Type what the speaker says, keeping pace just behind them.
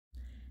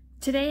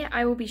Today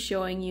I will be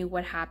showing you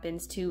what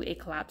happens to a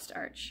collapsed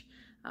arch.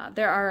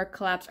 There are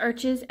collapsed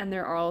arches and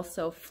there are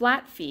also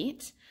flat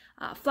feet.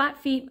 Flat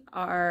feet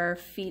are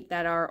feet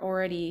that are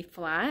already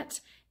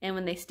flat, and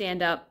when they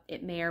stand up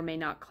it may or may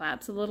not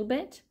collapse a little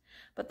bit.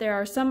 But there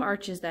are some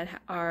arches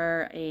that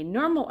are a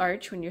normal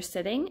arch when you're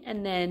sitting,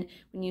 and then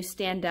when you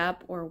stand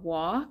up or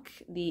walk,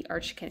 the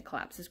arch can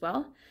collapse as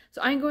well.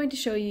 So I'm going to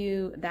show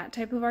you that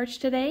type of arch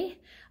today,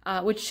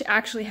 which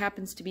actually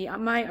happens to be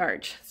on my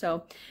arch.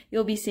 So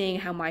you'll be seeing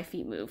how my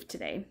feet move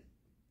today.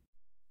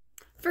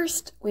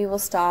 First, we will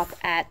stop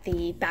at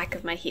the back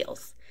of my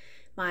heels.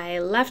 My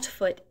left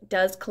foot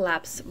does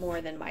collapse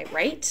more than my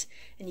right,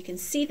 and you can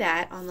see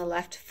that on the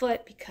left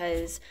foot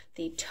because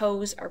the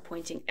toes are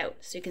pointing out.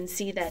 So you can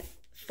see that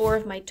 4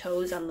 of my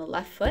toes on the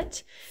left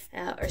foot,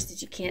 or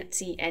since you can't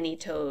see any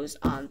toes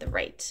on the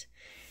right.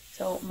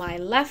 So my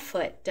left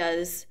foot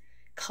does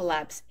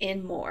collapse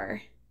in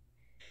more.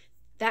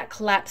 That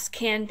collapse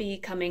can be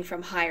coming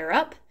from higher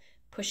up,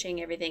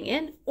 pushing everything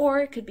in, or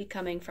it could be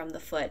coming from the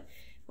foot.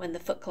 When the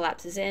foot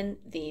collapses in,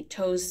 the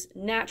toes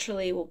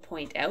naturally will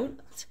point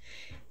out,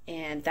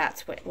 and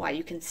that's why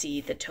you can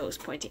see the toes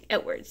pointing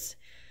outwards.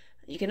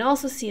 You can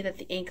also see that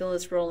the ankle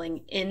is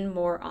rolling in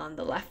more on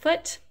the left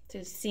foot. So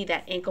you see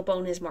that ankle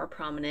bone is more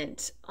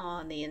prominent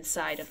on the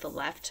inside of the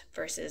left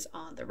versus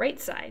on the right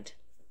side.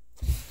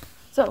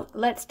 So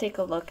let's take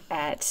a look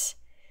at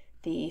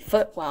the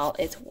foot while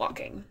it's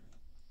walking.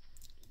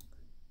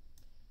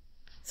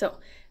 So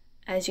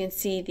as you can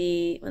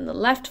see, when the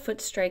left foot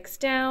strikes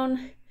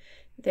down,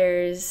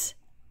 there's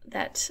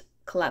that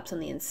collapse on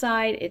the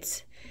inside.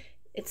 It's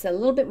a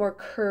little bit more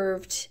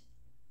curved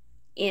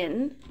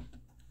in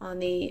on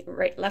the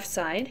left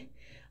side.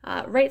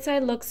 Right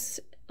side looks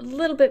a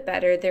little bit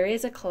better. There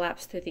is a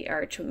collapse through the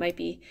arch. It might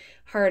be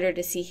harder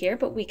to see here,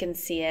 but we can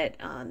see it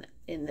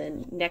in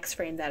the next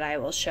frame that I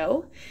will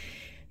show.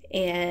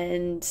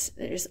 And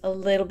there's a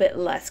little bit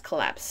less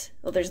collapse.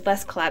 Well, there's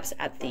less collapse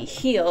at the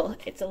heel.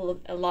 It's a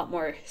lot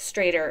more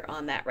straighter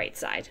on that right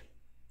side.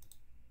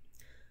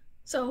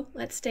 So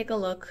let's take a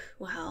look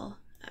while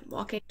I'm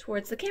walking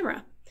towards the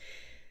camera.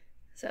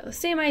 So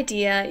same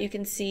idea, you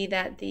can see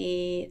that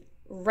the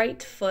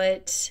right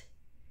foot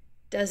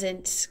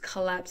doesn't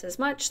collapse as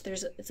much.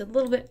 It's a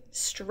little bit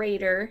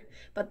straighter,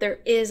 but there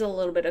is a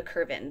little bit of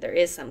curve in. There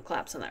is some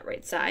collapse on that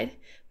right side.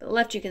 But the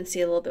left you can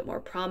see a little bit more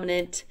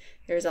prominent.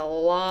 There's a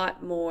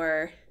lot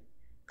more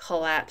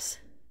collapse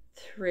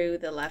through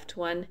the left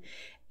one,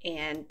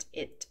 and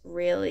it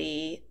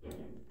really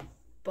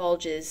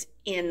bulges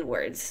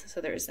inwards.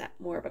 So there's that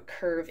more of a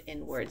curve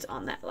inwards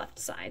on that left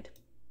side.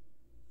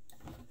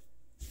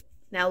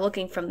 Now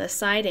looking from the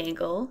side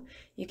angle,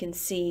 you can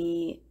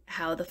see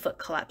how the foot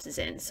collapses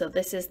in. So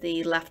this is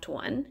the left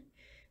one.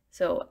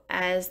 So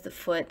as the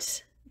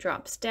foot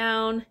drops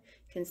down,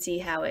 you can see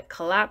how it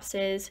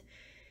collapses.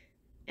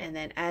 And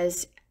then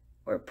as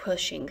we're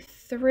pushing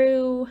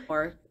through,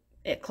 or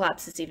it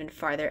collapses even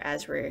farther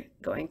as we're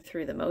going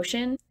through the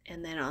motion.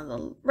 And then on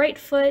the right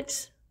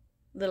foot,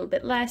 a little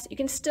bit less. You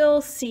can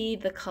still see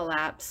the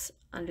collapse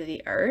under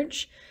the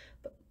arch,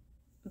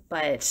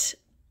 but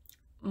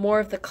more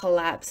of the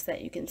collapse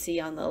that you can see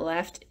on the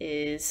left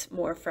is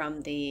more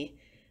from the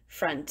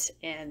front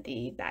and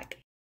the back.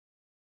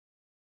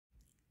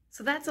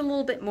 So that's a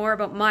little bit more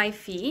about my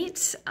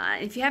feet.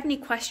 If you have any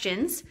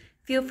questions,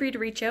 feel free to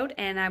reach out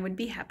and I would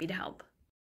be happy to help.